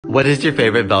What is your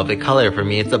favorite velvet color? For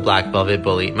me, it's a black velvet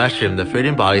bolete mushroom. The fruit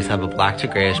and bodies have a black to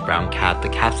grayish brown cap. The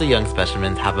caps of young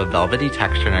specimens have a velvety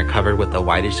texture and are covered with a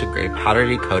whitish to gray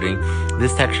powdery coating.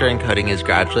 This texture and coating is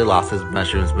gradually lost as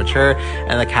mushrooms mature,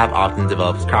 and the cap often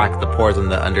develops cracks. The pores on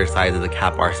the undersides of the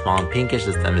cap are small and pinkish.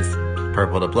 The stem is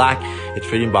purple to black. Its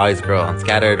fruiting bodies grow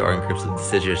unscattered or in groups of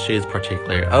deciduous trees,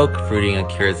 particularly oak. Fruiting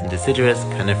occurs in deciduous,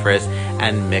 coniferous,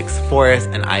 and mixed forests,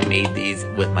 and I made these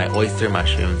with my oyster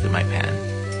mushrooms in my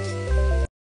pan.